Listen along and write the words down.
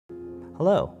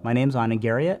Hello, my name's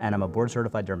Geria and I'm a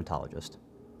board-certified dermatologist.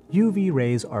 UV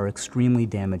rays are extremely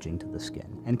damaging to the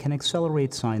skin and can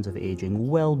accelerate signs of aging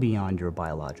well beyond your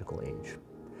biological age.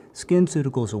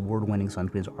 SkinCeuticals award-winning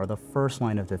sunscreens are the first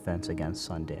line of defense against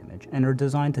sun damage and are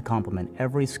designed to complement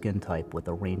every skin type with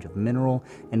a range of mineral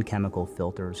and chemical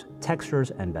filters, textures,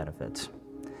 and benefits.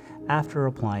 After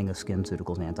applying a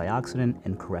SkinCeuticals antioxidant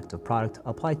and corrective product,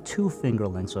 apply 2 finger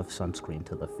lengths of sunscreen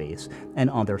to the face and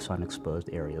other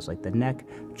sun-exposed areas like the neck,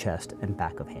 chest, and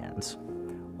back of hands.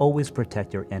 Always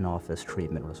protect your in-office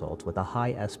treatment results with a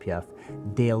high SPF,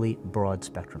 daily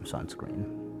broad-spectrum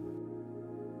sunscreen.